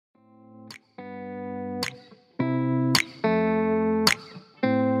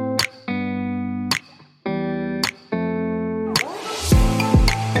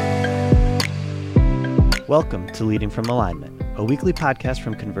Welcome to Leading from Alignment, a weekly podcast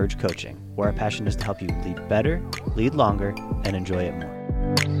from Converge Coaching, where our passion is to help you lead better, lead longer, and enjoy it more.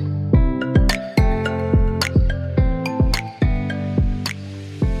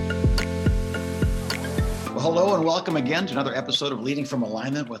 Well, hello and welcome again to another episode of Leading from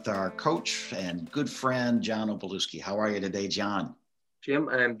Alignment with our coach and good friend, John Obolewski. How are you today, John? Jim,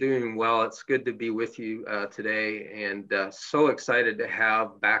 I'm doing well. It's good to be with you today, and so excited to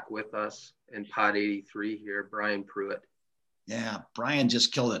have back with us in Pod 83 here, Brian Pruitt. Yeah, Brian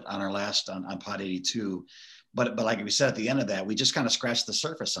just killed it on our last on Pod 82. But like we said at the end of that, we just kind of scratched the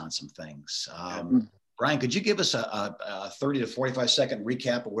surface on some things. Brian, could you give us a 30 to 45 second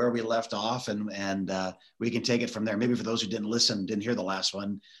recap of where we left off, and we can take it from there? Maybe for those who didn't hear the last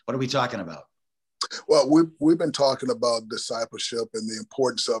one, what are we talking about? Well, we've been talking about discipleship and the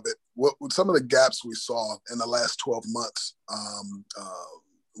importance of it. What some of the gaps we saw in the last 12 months,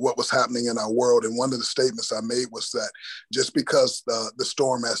 what was happening in our world. And one of the statements I made was that just because the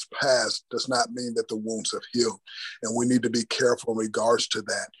storm has passed does not mean that the wounds have healed. And we need to be careful in regards to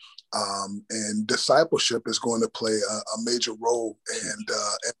that. And discipleship is going to play a major role and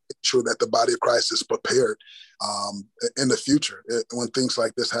ensure that the body of Christ is prepared in the future when things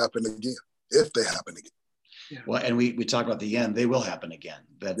like this happen again. If they happen again. Yeah. Well, and we talk about the end, they will happen again.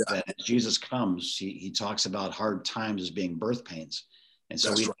 That as Jesus comes, he talks about hard times as being birth pains. And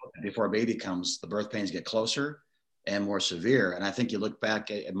so before a baby comes, the birth pains get closer and more severe. And I think you look back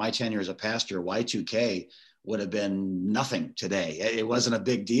at my tenure as a pastor, Y2K would have been nothing today. It wasn't a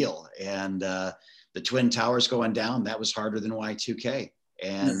big deal. And the Twin Towers going down, that was harder than Y2K.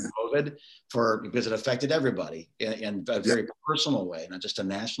 And COVID, because it affected everybody in a very personal way, not just a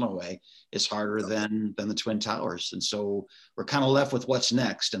national way, is harder than the Twin Towers. And so we're kind of left with what's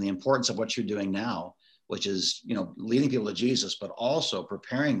next and the importance of what you're doing now, which is, leading people to Jesus, but also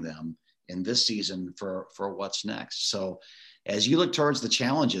preparing them in this season for what's next. So as you look towards the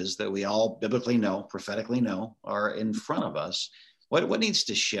challenges that we all biblically know, prophetically know, are in front of us, what needs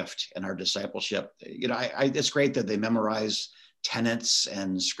to shift in our discipleship? It's great that they memorize tenets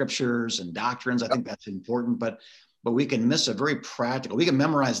and scriptures and doctrines. I think that's important, but we can miss a very practical. We can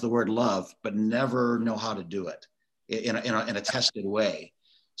memorize the word love, but never know how to do it in a tested way.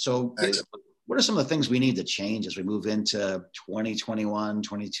 So what are some of the things we need to change as we move into 2021,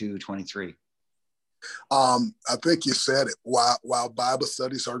 22, 23? I think you said it. While Bible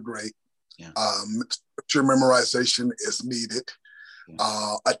studies are great, scripture memorization is needed.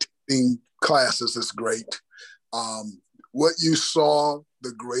 Attending classes is great. What you saw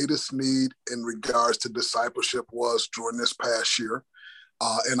the greatest need in regards to discipleship was during this past year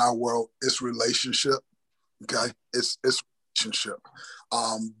in our world is relationship. Okay, it's relationship.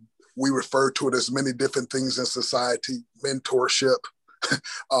 We refer to it as many different things in society: mentorship,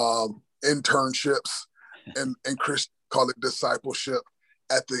 internships, and Christians call it discipleship.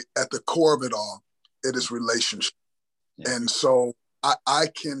 At the core of it all, it is relationship. Yeah. And so I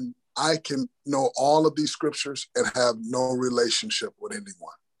can know all of these scriptures and have no relationship with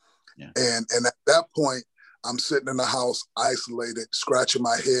anyone. Yeah. And at that point, I'm sitting in the house, isolated, scratching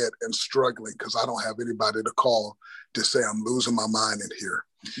my head and struggling because I don't have anybody to call to say I'm losing my mind in here.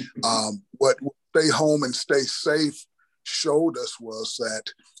 What Stay Home and Stay Safe showed us was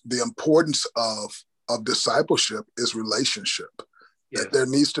that the importance of discipleship is relationship. Yeah. That there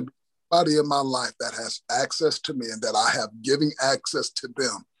needs to be somebody in my life that has access to me and that I have giving access to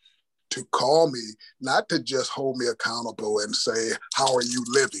them to call me, not to just hold me accountable and say, how are you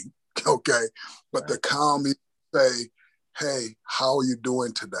living? Okay. But to call me, say, hey, how are you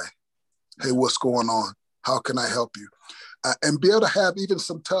doing today? Hey, what's going on? How can I help you? And be able to have even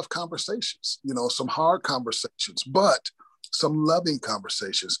some tough conversations, some hard conversations, but some loving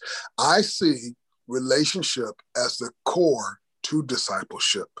conversations. I see relationship as the core to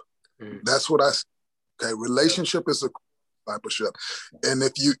discipleship. That's what I see. Okay. Relationship is a discipleship. And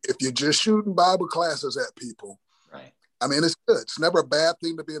if you're just shooting Bible classes at people, right? I mean, it's good. It's never a bad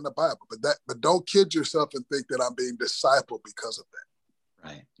thing to be in the Bible, but don't kid yourself and think that I'm being discipled because of that.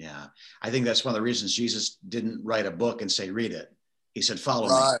 Right. Yeah. I think that's one of the reasons Jesus didn't write a book and say, read it. He said, follow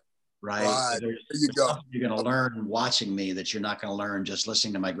me. Right. There you go. You're going to learn watching me that you're not going to learn just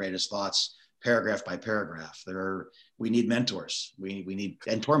listening to my greatest thoughts, paragraph by paragraph. We need mentors. We need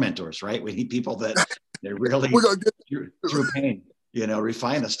mentors, right? We need people that they really through pain,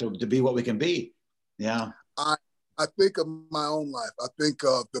 refine us to be what we can be. Yeah. I think of my own life. I think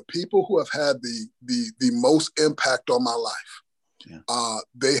of the people who have had the most impact on my life. Yeah.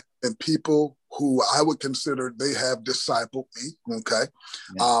 They have been people who I would consider they have discipled me. Okay.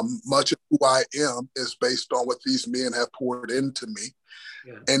 Yeah. Much of who I am is based on what these men have poured into me.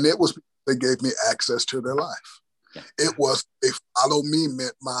 Yeah. And it was they gave me access to their life. Yeah. It was a follow me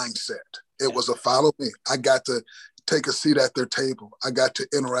mindset. It was a follow me. I got to take a seat at their table. I got to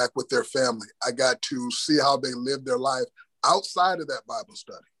interact with their family. I got to see how they live their life outside of that Bible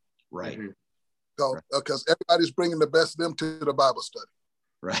study. Right. Mm-hmm. So, because everybody's bringing the best of them to the Bible study.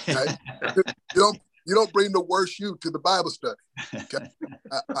 Right. Right? You don't bring the worst you to the Bible study. Okay?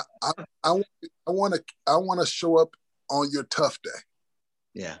 I want to show up on your tough day.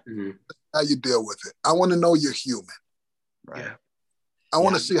 Yeah. Mm-hmm. How you deal with it. I want to know you're human. Right. Yeah. I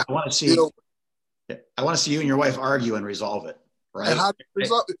want to see how I want to see. you know, I want to see you and your wife argue and resolve it. Right. and how to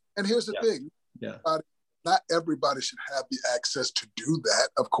resolve it. And here's the thing. Yeah. Not everybody should have the access to do that,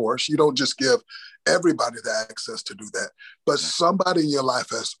 of course. You don't just give everybody the access to do that. But somebody in your life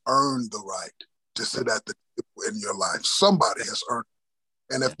has earned the right to sit at the table in your life. Somebody has earned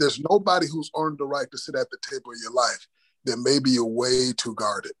it. And if there's nobody who's earned the right to sit at the table in your life, then maybe you're way too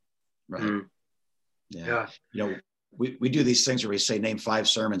guarded. Right. Mm. Yeah. You know, we do these things where we say, name 5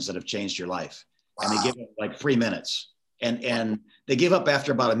 sermons that have changed your life. Wow. And they give them like 3 minutes. And they give up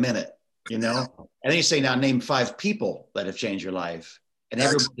after about a minute, you know? And then you say, now name 5 people that have changed your life. And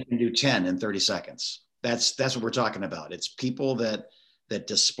everybody can do 10 in 30 seconds. That's what we're talking about. It's people that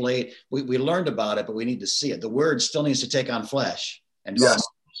display, we learned about it, but we need to see it. The word still needs to take on flesh and dwell Yes.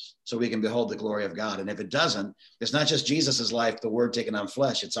 so we can behold the glory of God. And if it doesn't, it's not just Jesus's life, the word taking on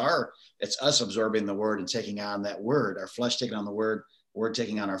flesh. It's us absorbing the word and taking on that word, our flesh taking on the word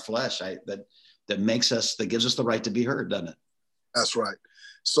taking on our flesh. That makes us, that gives us the right to be heard, doesn't it? That's right.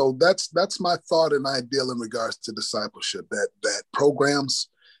 So that's my thought and ideal in regards to discipleship, that programs,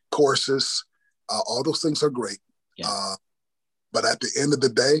 courses, all those things are great. Yeah. But at the end of the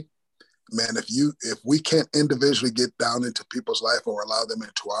day, man, if we can't individually get down into people's life or allow them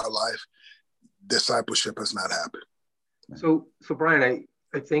into our life, discipleship has not happened. So Brian,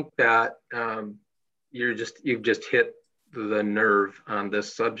 I think that you've just hit the nerve on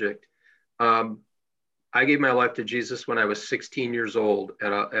this subject. I gave my life to Jesus when I was 16 years old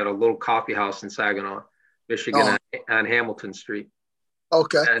at a little coffee house in Saginaw, Michigan, on Hamilton Street.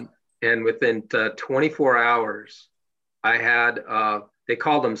 Okay. And within 24 hours, I had, they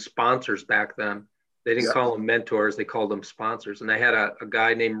called them sponsors back then. They didn't call them mentors, they called them sponsors. And I had a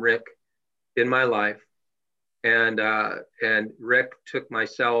guy named Rick in my life. And Rick took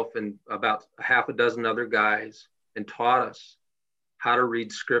myself and about half a dozen other guys and taught us how to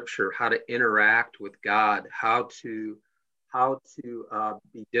read scripture, how to interact with God, how to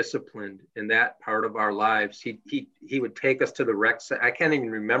be disciplined in that part of our lives. He would take us to the rec center. I can't even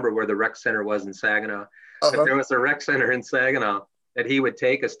remember where the rec center was in Saginaw, but there was a rec center in Saginaw that he would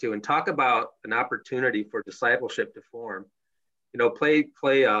take us to and talk about an opportunity for discipleship to form. You know, play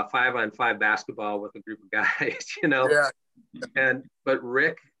 5-on-5 basketball with a group of guys, you know. Yeah. But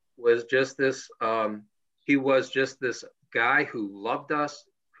Rick was just this, he was just this guy who loved us,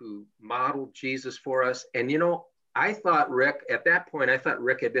 who modeled Jesus for us. And, you know, I thought Rick had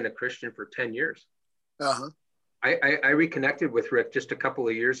been a Christian for 10 years. I reconnected with Rick just a couple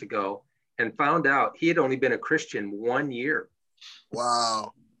of years ago and found out he had only been a Christian 1 year.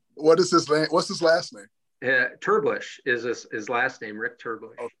 Wow. What's his last name? Turbush is his last name, Rick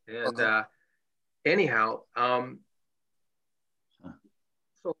Turbush. And anyhow,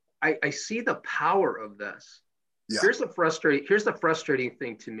 so I see the power of this. Yeah. Here's the frustrating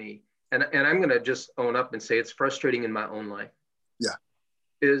thing to me, and I'm going to just own up and say it's frustrating in my own life. Yeah,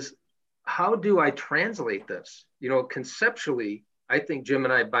 is how do I translate this? You know, conceptually, I think Jim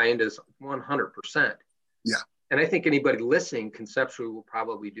and I buy into this 100%. Yeah, and I think anybody listening conceptually will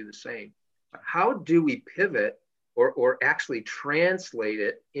probably do the same. How do we pivot or actually translate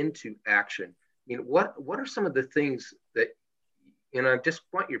it into action? I mean, what are some of the things that, and I just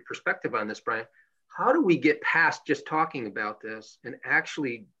want your perspective on this, Brian. How do we get past just talking about this and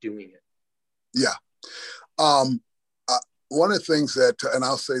actually doing it? Yeah. One of the things that, and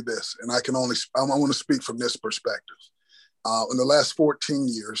I'll say this, and I want to speak from this perspective. In the last 14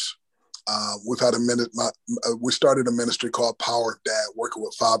 years, we started a ministry called Power of Dad, working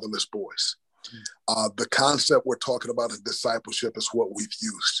with fatherless boys. The concept we're talking about in discipleship is what we've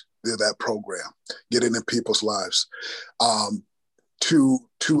used in that program, getting in people's lives.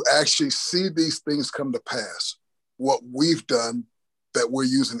 To actually see these things come to pass, what we've done that we're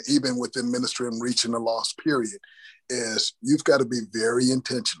using even within ministry and reaching the lost period is you've got to be very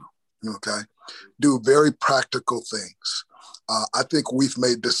intentional, okay? Do very practical things. I think we've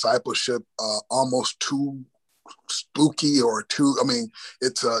made discipleship almost too spooky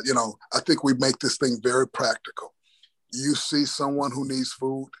it's, I think we make this thing very practical. You see someone who needs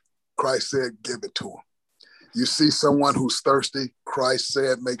food, Christ said, give it to them. You see someone who's thirsty, Christ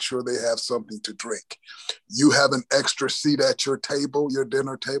said, make sure they have something to drink. You have an extra seat at your table, your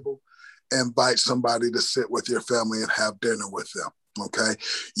dinner table, invite somebody to sit with your family and have dinner with them. Okay.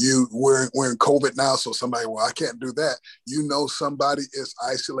 We're in COVID now. So somebody, well, I can't do that. You know, somebody is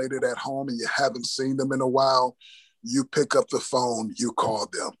isolated at home and you haven't seen them in a while. You pick up the phone, you call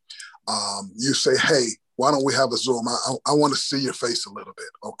them. You say, hey, why don't we have a Zoom? I want to see your face a little bit.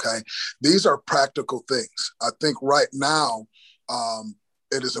 Okay. These are practical things. I think right now,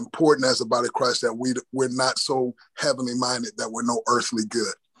 it is important as a body of Christ that we're not so heavenly minded that we're no earthly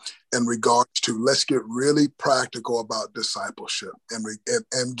good. In regards to, let's get really practical about discipleship and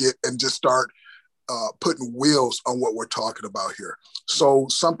just start putting wheels on what we're talking about here. So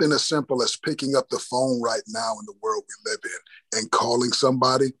something as simple as picking up the phone right now in the world we live in and calling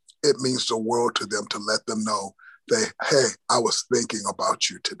somebody, it means the world to them to let them know that, hey, I was thinking about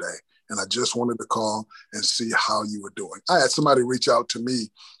you today. And I just wanted to call and see how you were doing. I had somebody reach out to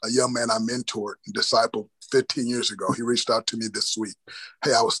me, a young man I mentored and discipled 15 years ago. He reached out to me this week.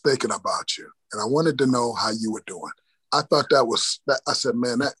 Hey, I was thinking about you and I wanted to know how you were doing. I thought I said,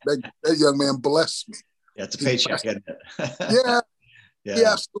 man, that young man blessed me. Yeah, it's a paycheck, isn't it? Yeah, he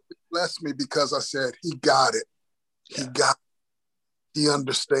absolutely blessed me because I said, he got it. Yeah. He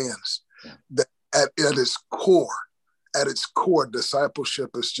understands that at its core,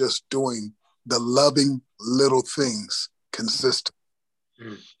 discipleship is just doing the loving little things consistent.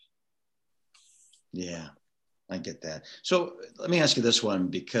 Yeah, I get that. So let me ask you this one,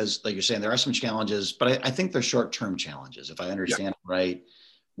 because like you're saying, there are some challenges, but I think they're short-term challenges. If I understand it right,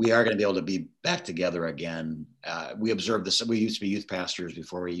 we are going to be able to be back together again. We observed this. We used to be youth pastors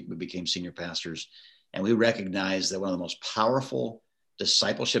before we became senior pastors. And we recognized that one of the most powerful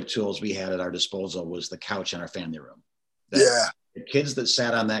discipleship tools we had at our disposal was the couch in our family room. The kids that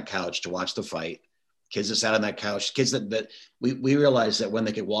sat on that couch to watch the fight, kids that sat on that couch, kids that we realized that when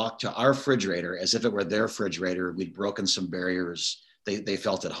they could walk to our refrigerator as if it were their refrigerator, we'd broken some barriers. They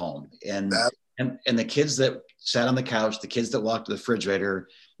felt at home. And the kids that sat on the couch, the kids that walked to the refrigerator,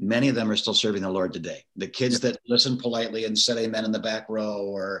 many of them are still serving the Lord today. The kids that listened politely and said amen in the back row,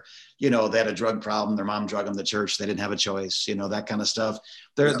 or, they had a drug problem, their mom drugged them to church, they didn't have a choice, that kind of stuff.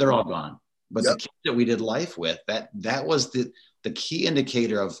 They're all gone. But the kids that we did life with, that was the key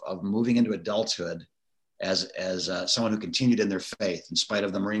indicator of moving into adulthood as someone who continued in their faith, in spite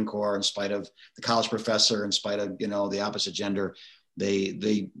of the Marine Corps, in spite of the college professor, in spite of, the opposite gender.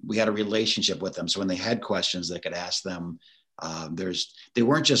 We had a relationship with them. So when they had questions, they could ask them. They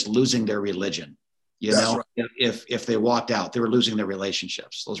weren't just losing their religion. Right. If they walked out, they were losing their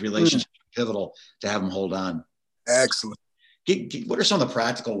relationships. Those relationships are pivotal to have them hold on. Excellent. What are some of the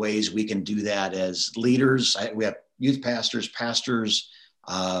practical ways we can do that as leaders? We have youth pastors,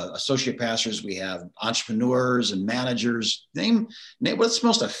 associate pastors. We have entrepreneurs and managers. Name what's the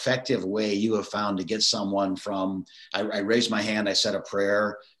most effective way you have found to get someone from, I raised my hand, I said a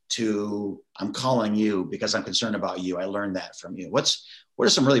prayer, to I'm calling you because I'm concerned about you. I learned that from you. What are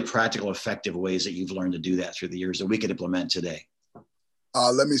some really practical, effective ways that you've learned to do that through the years that we could implement today?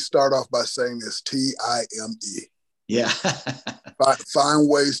 Let me start off by saying this: TIME. Yeah. Find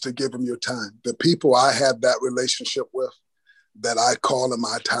ways to give them your time. The people I have that relationship with, that I call in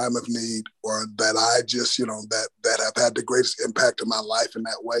my time of need, or that I just, that have had the greatest impact in my life in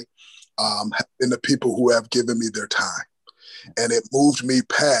that way, have been the people who have given me their time. And it moved me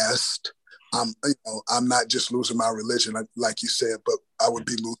past, I'm not just losing my religion, like you said, but I would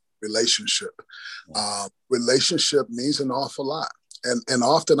be losing relationship. Relationship means an awful lot. And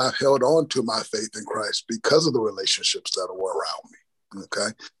often I've held on to my faith in Christ because of the relationships that were around me.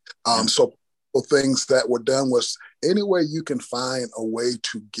 Okay. So things that were done was any way you can find a way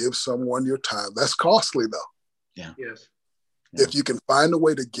to give someone your time. That's costly though. Yeah. Yes. If you can find a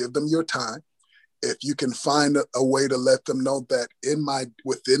way to give them your time, if you can find a way to let them know that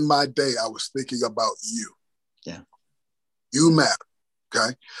within my day, I was thinking about you. Yeah. You matter.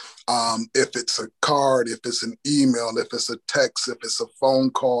 Okay. If it's a card, if it's an email, if it's a text, if it's a phone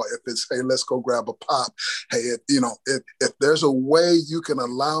call, if it's, hey, let's go grab a pop. Hey, if there's a way you can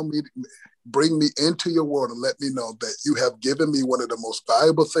allow me to bring me into your world and let me know that you have given me one of the most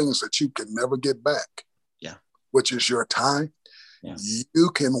valuable things that you can never get back. Yeah. Which is your time. Yeah. You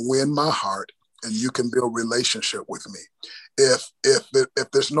can win my heart and you can build relationship with me. If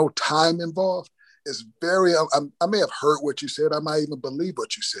there's no time involved, it's very, I may have heard what you said. I might even believe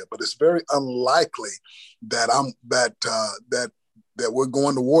what you said, but it's very unlikely that that we're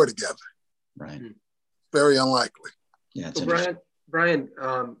going to war together. Right. Very unlikely. Yeah. So Brian,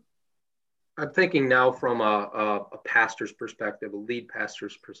 I'm thinking now from a pastor's perspective, a lead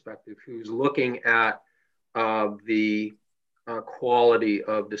pastor's perspective, who's looking at of the quality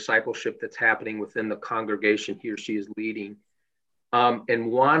of discipleship that's happening within the congregation he or she is leading, and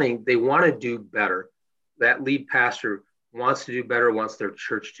they want to do better. That lead pastor wants to do better, wants their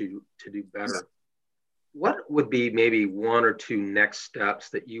church to do better. What would be maybe one or two next steps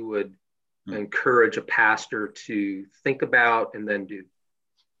that you would encourage a pastor to think about and then do?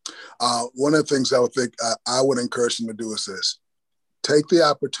 One of the things I would encourage them to do is this: take the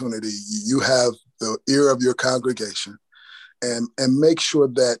opportunity. You have the ear of your congregation, and make sure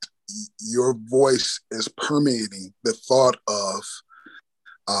that your voice is permeating the thought of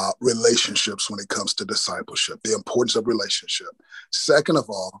relationships when it comes to discipleship, the importance of relationship. Second of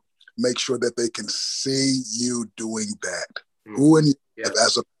all, make sure that they can see you doing that. Who and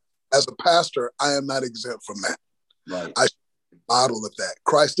as a pastor, I am not exempt from that. Right. I model of that.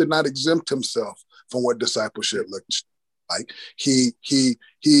 Christ did not exempt himself from what discipleship looks like. He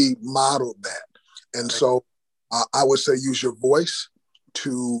modeled that. And so I would say use your voice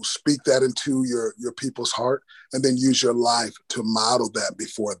to speak that into your people's heart, and then use your life to model that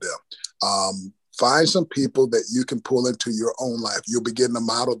before them. Find some people that you can pull into your own life. You'll begin to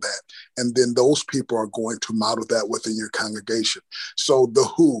model that. And then those people are going to model that within your congregation. So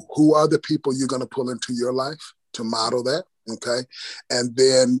who are the people you're going to pull into your life to model that? Okay. And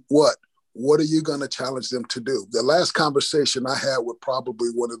then what are you going to challenge them to do? The last conversation I had with probably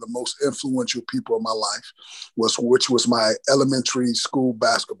one of the most influential people in my life which was my elementary school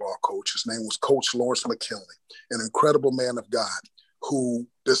basketball coach. His name was Coach Lawrence McKinley, an incredible man of God who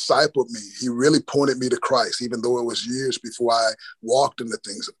discipled me. He really pointed me to Christ, even though it was years before I walked in the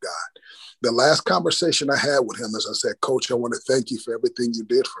things of God. The last conversation I had with him is I said, Coach, I want to thank you for everything you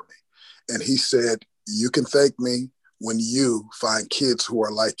did for me. And he said, you can thank me when you find kids who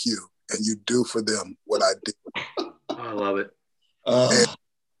are like you and you do for them what I did. I love it.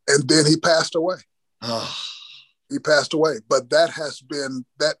 And then he passed away. He passed away. But that has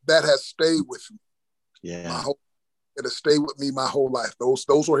stayed with me. Yeah. It has stayed with me my whole life.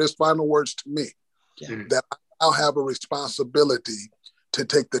 Those were his final words to me. Yeah. That I now have a responsibility to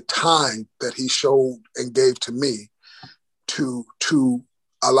take the time that he showed and gave to me to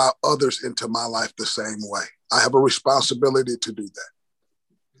allow others into my life the same way. I have a responsibility to do that.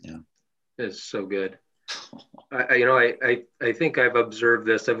 Yeah. It's so good. I think I've observed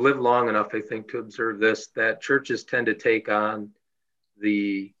this. I've lived long enough, I think, to observe this, that churches tend to take on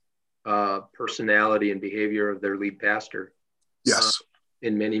the personality and behavior of their lead pastor. Yes.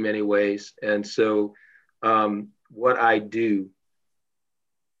 In many, many ways. And so what I do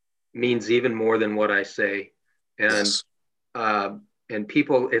means even more than what I say. And yes. And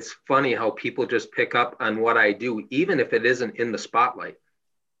people, it's funny how people just pick up on what I do, even if it isn't in the spotlight.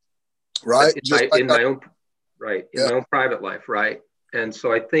 Right. In my own private life. Right. And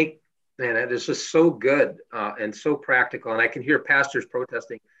so I think, man, it is just so good and so practical. And I can hear pastors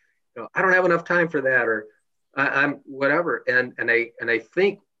protesting, I don't have enough time for that, or I'm whatever. And I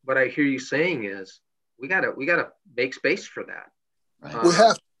think what I hear you saying is we gotta make space for that.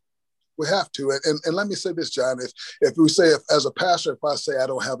 Right. We have to. And let me say this, John, if we say, as a pastor, if I say I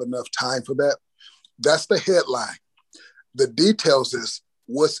don't have enough time for that, that's the headline. The details is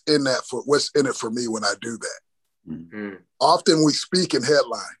what's in it for me when I do that. Mm-hmm. Often we speak in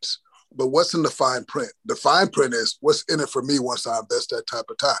headlines, but what's in the fine print? The fine print is what's in it for me once I invest that type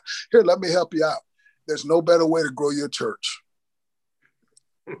of time. Here, let me help you out. There's no better way to grow your church.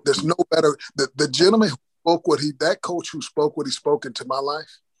 There's no better. The gentleman who spoke that coach who spoke what he spoke into my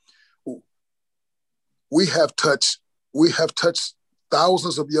life, we have touched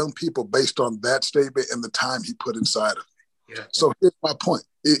thousands of young people based on that statement and the time he put inside of me. Yeah. So here's my point.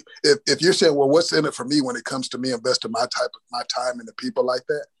 If you're saying, well, what's in it for me when it comes to me investing my time into people like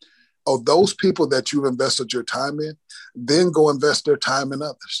that? Oh, those people that you've invested your time in, then go invest their time in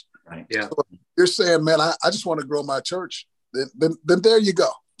others. Right. Yeah. So if you're saying, man, I just want to grow my church, then there you go.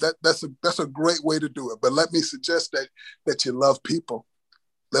 That's a great way to do it. But let me suggest that you love people.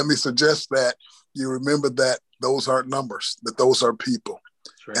 Let me suggest that you remember that those aren't numbers, that those are people.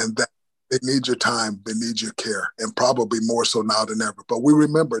 Right. And that they need your time, they need your care, and probably more so now than ever. But we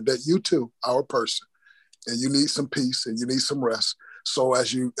remember that you too are a person, and you need some peace and you need some rest. So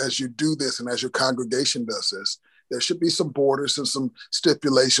as you do this and as your congregation does this, there should be some borders and some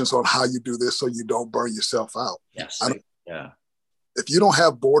stipulations on how you do this so you don't burn yourself out. Yes. Yeah. If you don't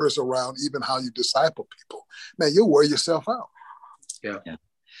have borders around even how you disciple people, man, you'll wear yourself out. Yeah. Yeah.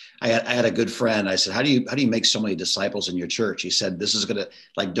 I had a good friend. I said, how do you make so many disciples in your church? He said, this is going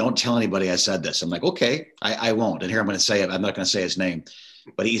to, don't tell anybody I said this. I'm like, okay, I won't. And here I'm going to say it. I'm not going to say his name.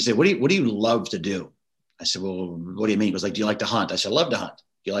 But he said, what do you love to do? I said, well, what do you mean? He was like, do you like to hunt? I said, I love to hunt.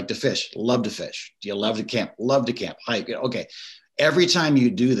 you like to fish? Love to fish. Do you love to camp? Love to camp. Hike. Okay. Every time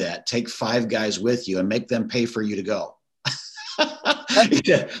you do that, take 5 guys with you and make them pay for you to go.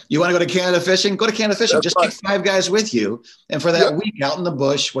 You want to go to Canada fishing? Go to Canada fishing. That's Just right. take 5 guys with you. And for that week out in the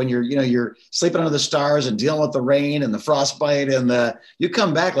bush, when you're sleeping under the stars and dealing with the rain and the frostbite and you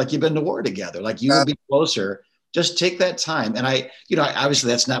come back like you've been to war together, like you would be closer. Just take that time. And I obviously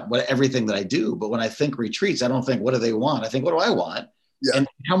that's not everything that I do, but when I think retreats, I don't think, what do they want? I think, what do I want? Yeah. And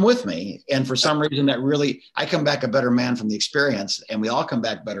come with me. And for some reason I come back a better man from the experience, and we all come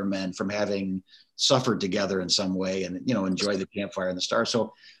back better men from having suffered together in some way and, enjoy the campfire and the stars.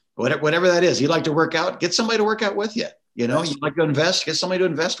 So whatever that is, you like to work out, get somebody to work out with you. You like to invest, get somebody to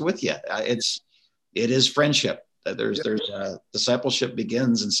invest with you. It is friendship. There's discipleship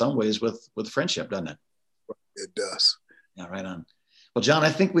begins in some ways with friendship, doesn't it? It does. Yeah, right on. Well, John, I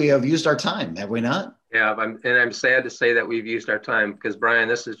think we have used our time, have we not? Yeah, I'm sad to say that we've used our time, because Brian,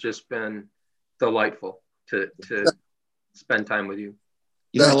 this has just been delightful to spend time with you.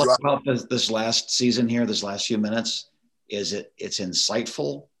 You know what I love about this last season here, this last few minutes, is it's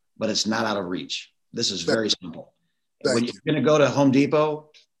insightful, but it's not out of reach. This is very simple. When you're going to go to Home Depot,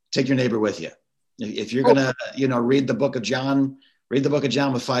 take your neighbor with you. If you're going to, read the book of John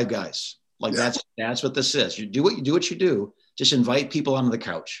with 5 guys. Like that's what this is. You do what you do. Just invite people onto the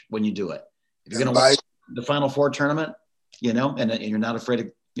couch when you do it. If you're going to watch the Final Four tournament, and you're not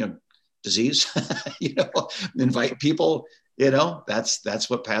afraid of, disease, invite people, that's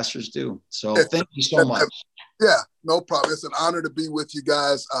what pastors do. So thank you so much. Yeah, no problem. It's an honor to be with you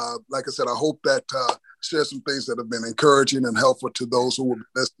guys. Like I said, I hope that share some things that have been encouraging and helpful to those who will be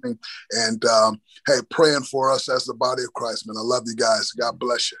listening. And hey, praying for us as the body of Christ, man. I love you guys. God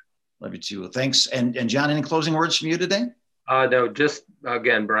bless you. Love you too. Thanks. And John, any closing words from you today? No, just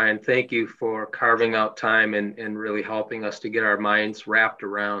again, Brian, thank you for carving out time and really helping us to get our minds wrapped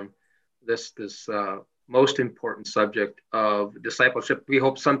around this most important subject of discipleship. We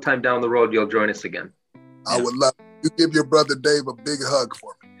hope sometime down the road you'll join us again. I would love you. Give your brother Dave a big hug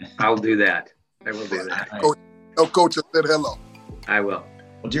for me. I'll do that. I will do that. Coach said hello. I will.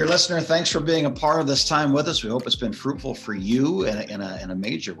 Well, dear listener, thanks for being a part of this time with us. We hope it's been fruitful for you in a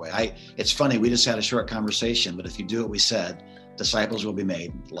major way. It's funny, we just had a short conversation, but if you do what we said, disciples will be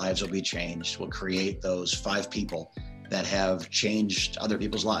made, lives will be changed. We'll create those 5 people that have changed other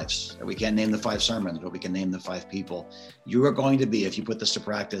people's lives. We can't name the 5 sermons, but we can name the 5 people. You are going to be, if you put this to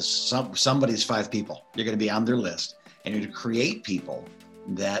practice, somebody's 5 people. You're going to be on their list, and you're going to create people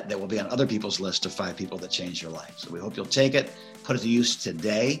that will be on other people's list of 5 people that change your life. So we hope you'll take it, put it to use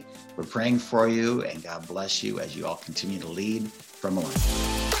today. We're praying for you, and God bless you as you all continue to lead from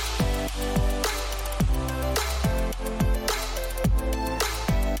alignment.